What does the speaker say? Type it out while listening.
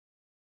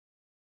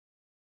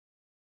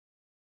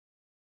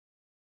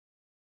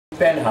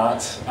Ben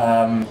Hart.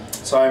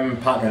 So I'm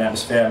partner in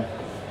Atmosphere.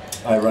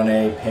 I run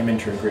a peer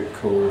mentoring group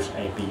called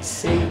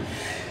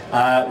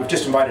ABC. We've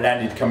just invited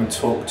Andy to come and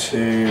talk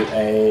to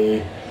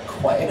a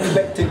quite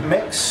eclectic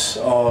mix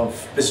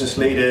of business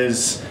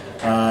leaders,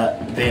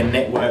 their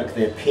network,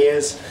 their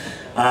peers.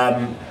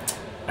 I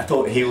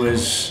thought he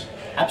was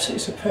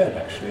absolutely superb,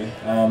 actually.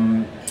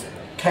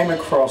 Came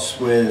across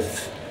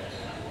with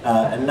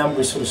a number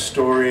of sort of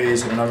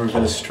stories, and a number of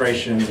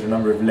illustrations, and a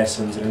number of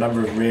lessons, and a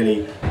number of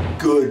really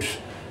good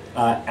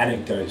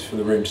anecdotes for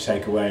the room to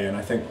take away. And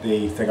I think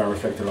the thing I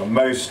reflected on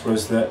most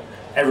was that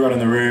everyone in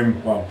the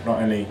room, well,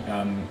 not only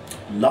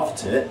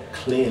loved it,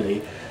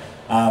 clearly,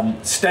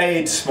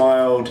 stayed,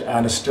 smiled,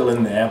 and are still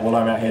in there while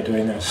I'm out here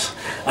doing this.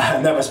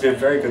 And that must be a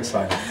very good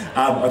sign.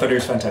 I thought it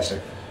was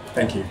fantastic.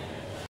 Thank you.